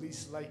it's the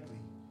least likely.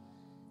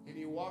 And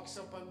he walks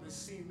up on the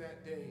scene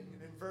that day.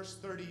 And in verse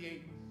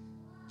 38,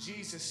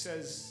 Jesus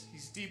says,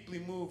 he's deeply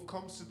moved,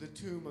 comes to the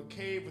tomb, a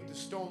cave with the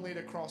stone laid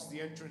across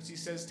the entrance. He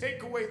says,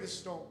 take away the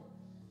stone.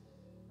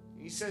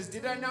 He says,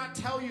 did I not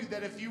tell you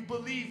that if you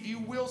believe, you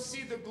will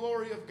see the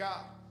glory of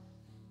God?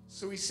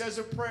 So he says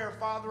a prayer,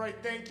 Father, I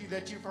thank you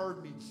that you've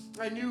heard me.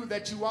 I knew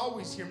that you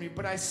always hear me,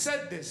 but I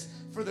said this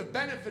for the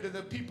benefit of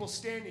the people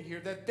standing here,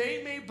 that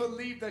they may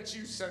believe that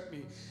you sent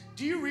me.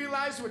 Do you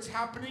realize what's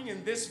happening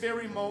in this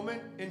very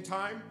moment in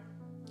time?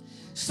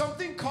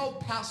 Something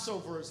called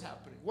Passover is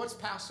happening. What's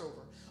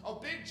Passover? A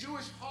big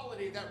Jewish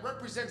holiday that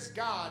represents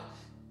God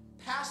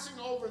passing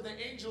over the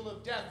angel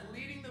of death,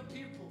 leading the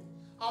people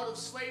out of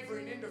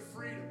slavery and into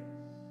freedom.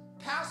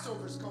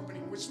 Passover's coming,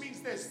 which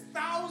means this: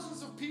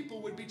 thousands of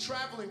people would be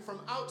traveling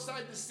from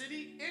outside the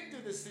city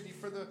into the city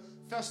for the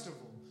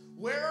festival.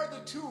 Where are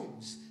the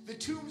tombs? The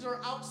tombs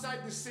are outside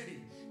the city.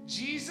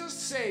 Jesus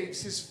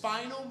saves his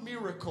final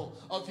miracle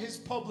of his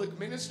public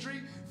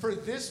ministry for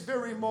this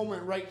very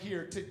moment right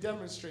here to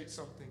demonstrate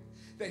something.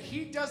 That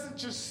he doesn't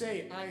just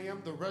say, I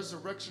am the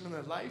resurrection and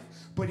the life,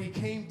 but he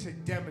came to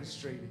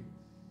demonstrate it.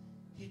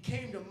 He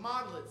came to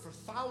model it for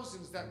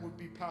thousands that would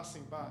be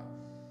passing by.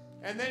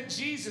 And then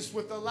Jesus,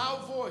 with a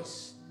loud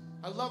voice,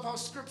 I love how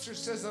scripture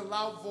says a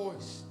loud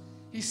voice.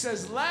 He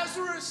says,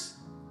 Lazarus,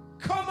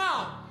 come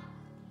out.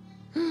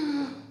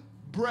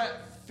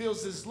 Breath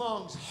fills his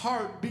lungs,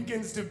 heart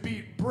begins to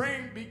beat,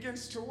 brain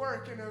begins to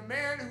work, and a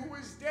man who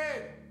is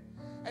dead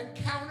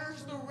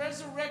encounters the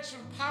resurrection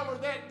power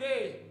that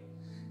day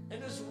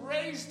and is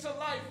raised to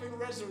life and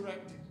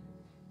resurrected.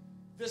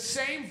 The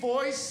same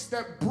voice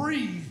that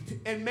breathed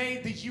and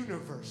made the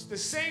universe. The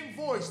same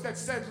voice that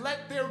said,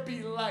 let there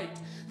be light.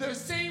 The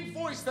same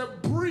voice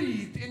that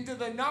breathed into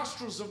the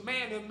nostrils of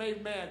man and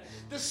made man.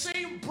 The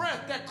same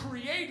breath that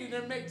created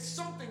and made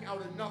something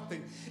out of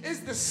nothing is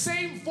the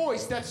same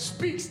voice that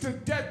speaks to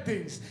dead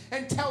things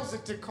and tells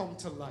it to come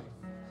to life.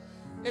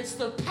 It's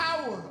the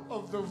power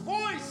of the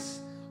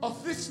voice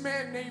of this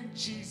man named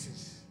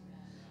Jesus.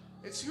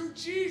 It's who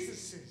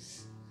Jesus is.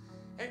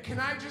 And can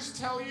I just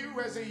tell you,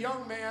 as a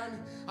young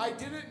man, I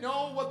didn't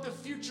know what the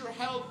future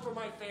held for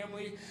my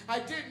family. I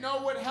didn't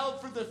know what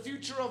held for the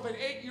future of an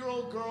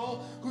 8-year-old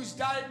girl who's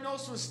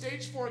diagnosed with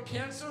stage 4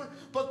 cancer,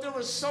 but there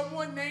was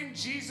someone named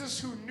Jesus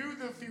who knew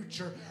the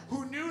future,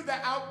 who knew the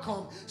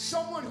outcome,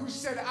 someone who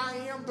said, I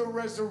am the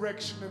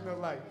resurrection and the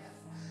life.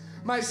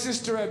 My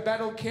sister had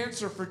battled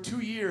cancer for 2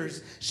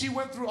 years. She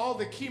went through all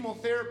the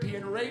chemotherapy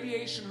and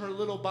radiation her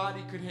little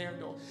body could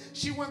handle.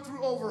 She went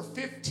through over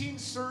 15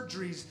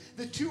 surgeries.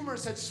 The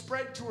tumors had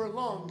spread to her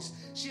lungs.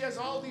 She has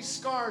all these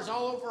scars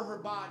all over her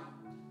body.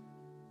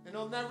 And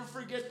I'll never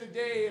forget the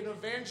day an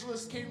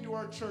evangelist came to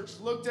our church,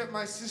 looked at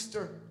my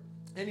sister,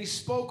 and he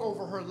spoke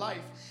over her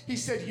life. He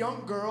said,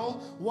 young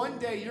girl, one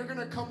day you're going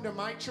to come to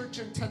my church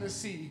in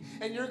Tennessee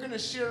and you're going to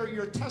share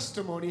your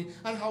testimony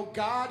on how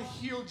God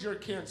healed your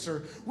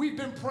cancer. We've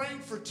been praying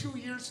for 2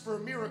 years for a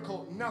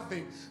miracle.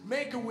 Nothing.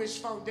 Make-A-Wish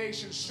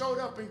Foundation showed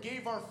up and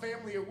gave our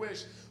family a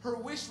wish. Her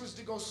wish was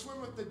to go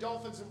swim with the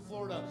dolphins in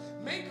Florida.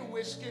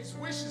 Make-A-Wish gives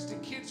wishes to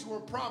kids who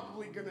are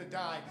probably going to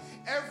die.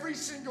 Every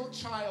single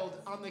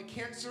child on the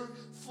cancer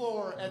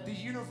floor at the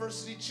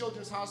University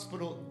Children's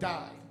Hospital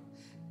died.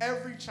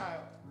 Every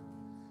child.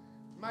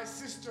 My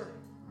sister,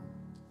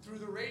 through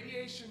the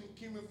radiation and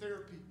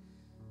chemotherapy,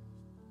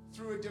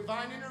 through a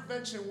divine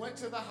intervention, went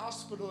to the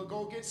hospital to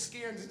go get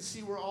scans and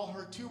see where all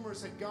her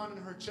tumors had gone in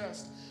her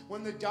chest.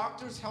 When the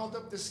doctors held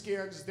up the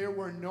scans, there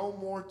were no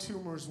more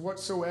tumors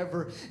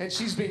whatsoever, and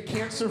she's been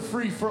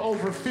cancer-free for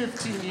over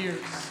 15 years.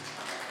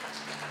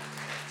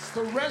 It's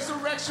the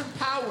resurrection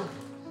power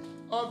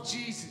of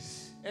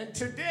Jesus. And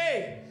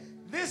today,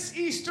 this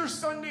Easter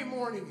Sunday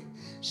morning,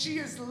 she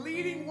is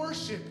leading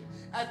worship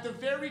at the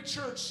very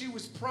church she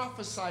was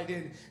prophesied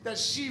in, that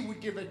she would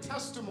give a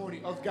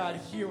testimony of God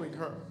healing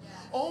her.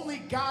 Only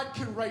God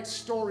can write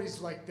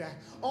stories like that.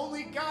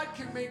 Only God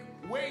can make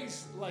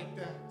ways like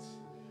that.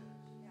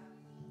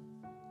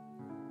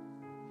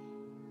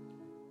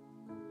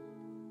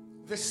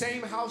 The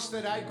same house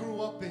that I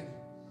grew up in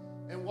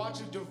and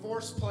watch a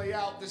divorce play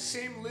out, the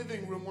same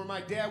living room where my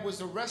dad was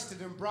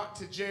arrested and brought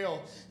to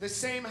jail, the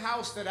same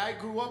house that I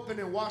grew up in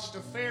and watched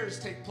affairs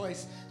take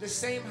place, the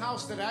same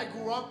house that I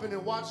grew up in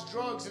and watched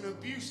drugs and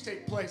abuse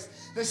take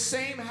place, the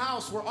same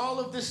house where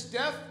all of this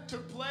death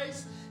took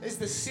place is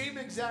the same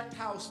exact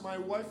house my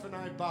wife and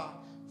I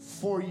bought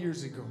 4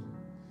 years ago.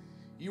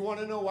 You want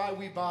to know why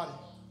we bought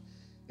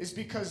it? It's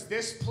because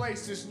this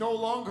place is no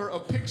longer a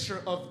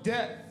picture of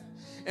death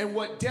and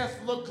what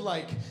death looked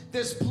like.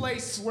 This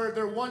place where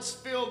they're once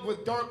filled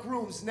with dark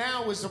rooms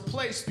now is a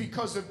place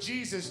because of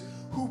Jesus,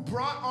 who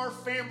brought our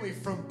family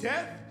from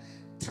death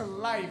to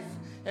life.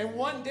 And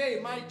one day,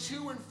 my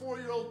 2- and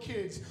 4-year-old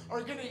kids are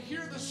going to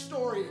hear the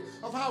story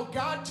of how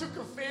God took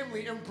a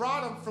family and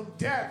brought them from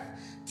death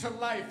to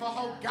life, of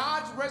how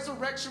God's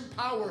resurrection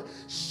power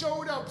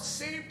showed up,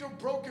 saved a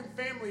broken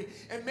family,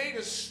 and made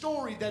a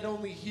story that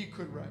only He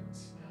could write.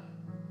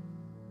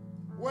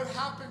 What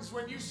happens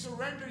when you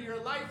surrender your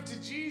life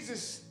to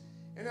Jesus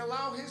and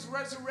allow His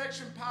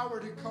resurrection power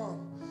to come?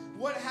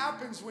 What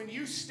happens when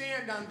you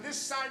stand on this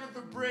side of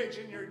the bridge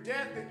in your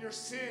death and your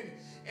sin,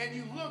 and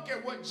you look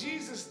at what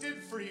Jesus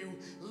did for you,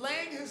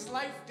 laying His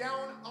life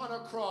down on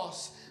a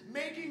cross,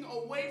 making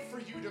a way for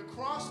you to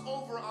cross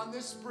over on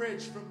this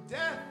bridge from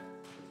death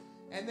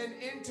and then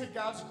into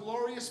God's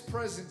glorious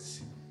presence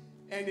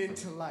and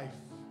into life?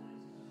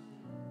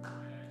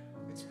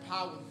 It's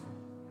powerful.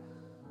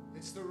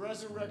 It's the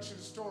resurrection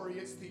story.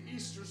 It's the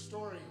Easter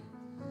story.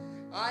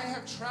 I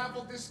have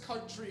traveled this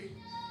country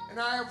and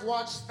I have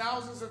watched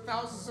thousands and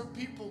thousands of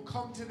people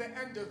come to the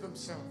end of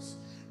themselves,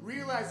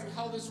 realizing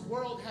how this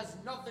world has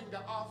nothing to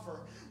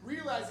offer,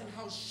 realizing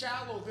how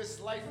shallow this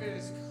life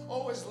is.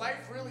 Oh, is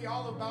life really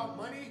all about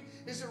money?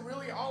 Is it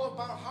really all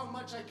about how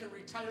much I can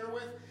retire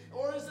with?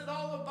 Or is it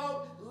all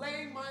about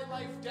laying my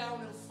life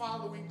down and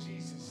following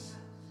Jesus?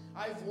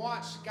 I've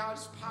watched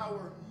God's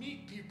power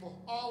meet people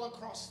all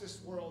across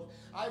this world.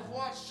 I've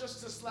watched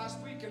just this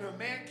last week, and a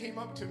man came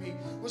up to me,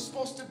 was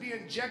supposed to be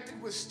injected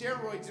with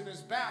steroids in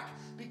his back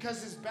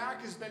because his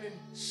back has been in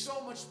so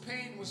much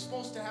pain, was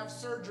supposed to have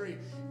surgery.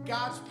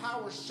 God's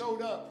power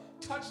showed up,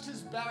 touched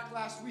his back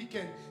last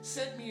weekend,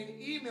 sent me an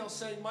email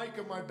saying,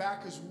 Micah, my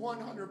back is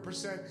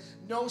 100%,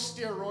 no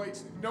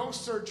steroids, no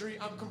surgery,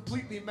 I'm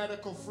completely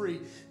medical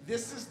free.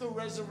 This is the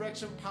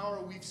resurrection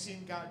power we've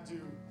seen God do.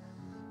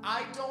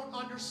 I don't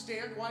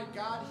understand why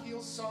God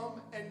heals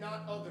some and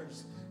not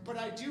others. But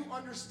I do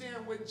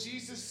understand when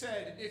Jesus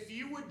said, if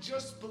you would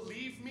just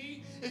believe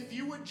me, if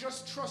you would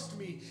just trust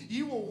me,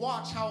 you will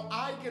watch how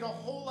I get a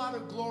whole lot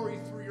of glory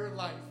through your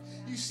life.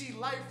 You see,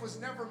 life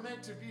was never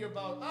meant to be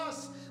about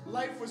us.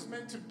 Life was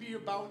meant to be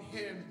about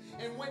Him.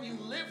 And when you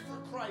live for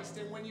Christ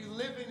and when you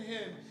live in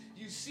Him,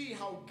 you see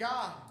how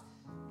God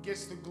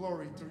gets the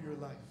glory through your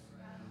life.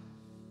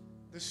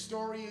 The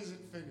story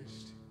isn't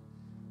finished.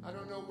 I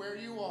don't know where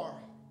you are,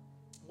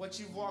 what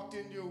you've walked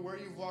into, where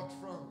you've walked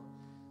from.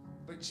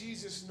 But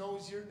Jesus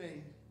knows your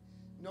name,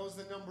 knows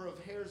the number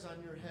of hairs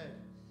on your head,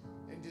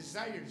 and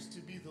desires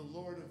to be the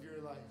Lord of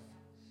your life.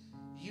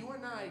 You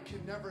and I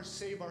can never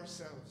save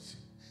ourselves.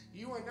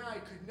 You and I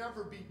could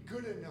never be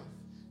good enough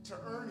to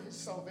earn His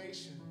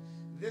salvation.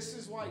 This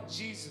is why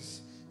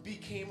Jesus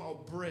became a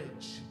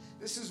bridge.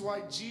 This is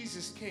why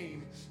Jesus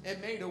came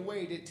and made a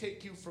way to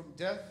take you from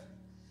death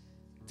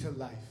to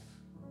life.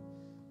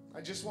 I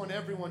just want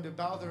everyone to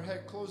bow their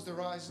head, close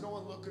their eyes, no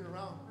one looking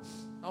around.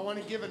 I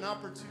want to give an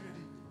opportunity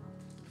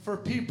for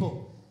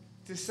people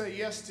to say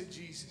yes to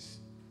Jesus.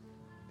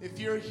 If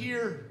you're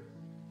here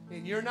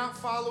and you're not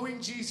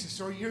following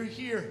Jesus, or you're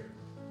here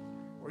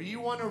or you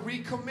want to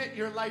recommit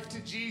your life to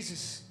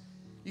Jesus,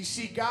 you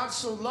see, God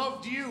so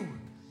loved you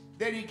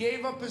that he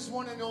gave up his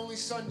one and only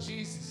son,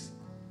 Jesus,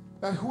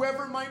 that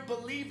whoever might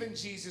believe in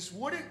Jesus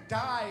wouldn't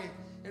die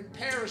and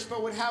perish,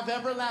 but would have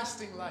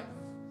everlasting life.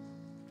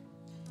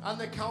 On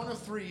the count of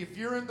 3, if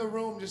you're in the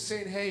room just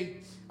saying, hey,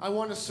 I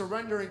want to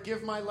surrender and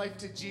give my life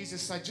to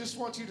Jesus, I just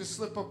want you to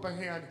slip up a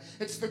hand.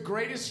 It's the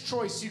greatest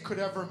choice you could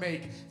ever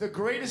make. The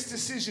greatest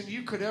decision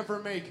you could ever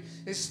make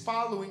is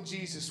following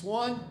Jesus.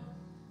 1,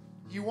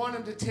 you want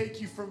him to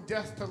take you from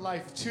death to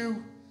life.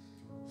 2,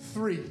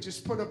 3,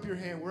 just put up your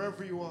hand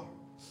wherever you are.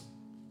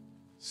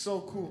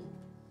 So cool.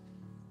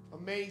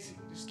 Amazing.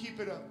 Just keep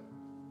it up.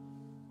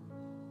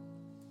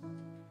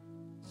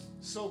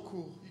 So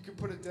cool. You can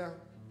put it down.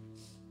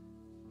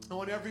 I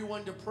want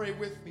everyone to pray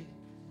with me.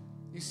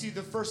 You see,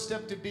 the first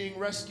step to being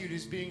rescued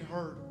is being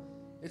heard.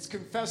 It's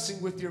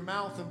confessing with your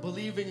mouth and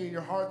believing in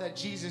your heart that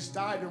Jesus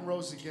died and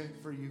rose again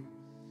for you.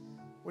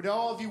 Would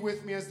all of you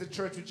with me as the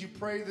church, would you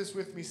pray this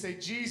with me? Say,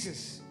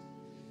 Jesus,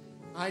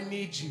 I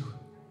need you.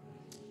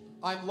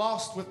 I'm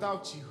lost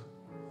without you.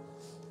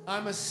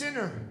 I'm a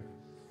sinner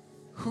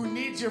who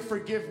needs your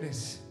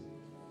forgiveness.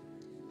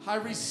 I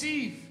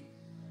receive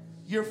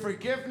your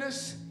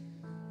forgiveness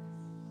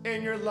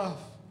and your love.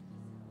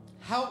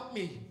 Help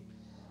me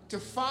to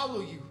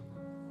follow you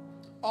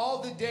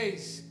all the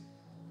days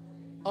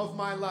of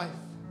my life.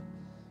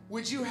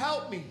 Would you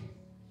help me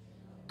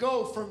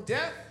go from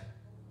death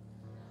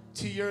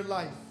to your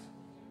life?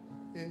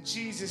 In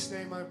Jesus'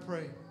 name I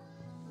pray.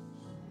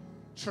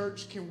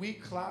 Church, can we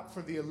clap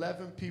for the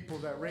 11 people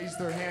that raised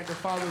their hand to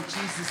follow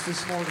Jesus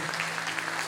this morning?